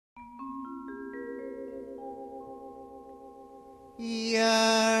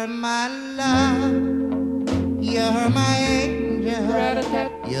You're my love, you're my angel,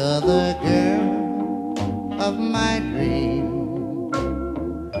 you're the girl of my dream.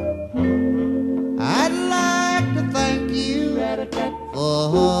 I'd like to thank you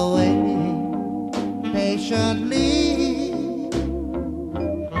for waiting patiently.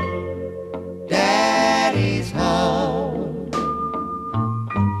 Daddy's home,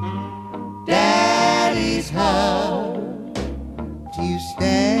 Daddy's home to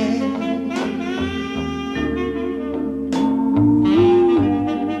stay.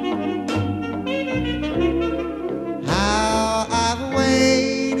 How I've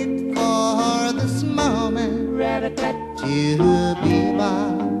waited for this moment to be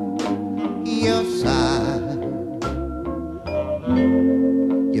by your side.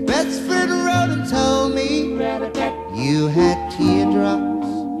 Your best friend wrote and told me you had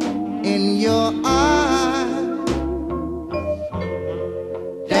teardrops in your eyes.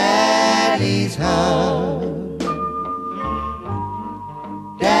 Daddy's home,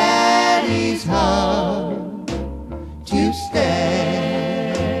 Daddy's home to stay.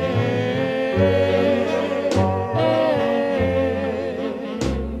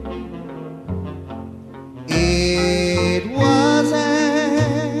 It wasn't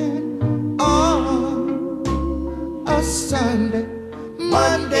on a Sunday,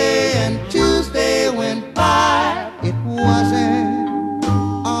 Monday and Tuesday went by. It wasn't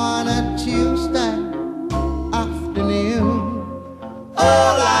on a Tuesday afternoon.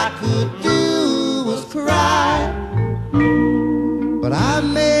 All I could do was cry, but I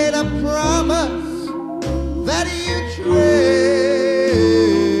made a promise that you treasure.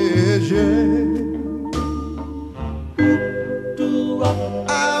 I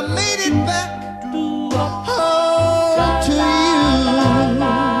made it back home to you.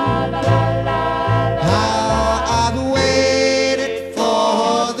 How I've waited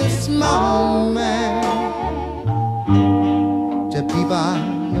for this moment to be by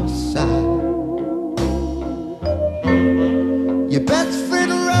your side. Your best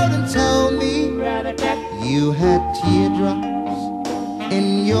friend wrote and told me you had teardrops in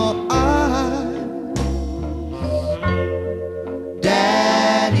your eyes.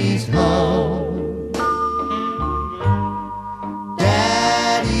 Daddy's home,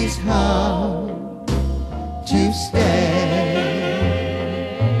 Daddy's home to stay.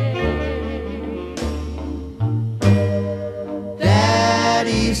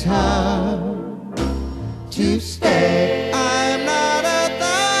 Daddy's home to stay.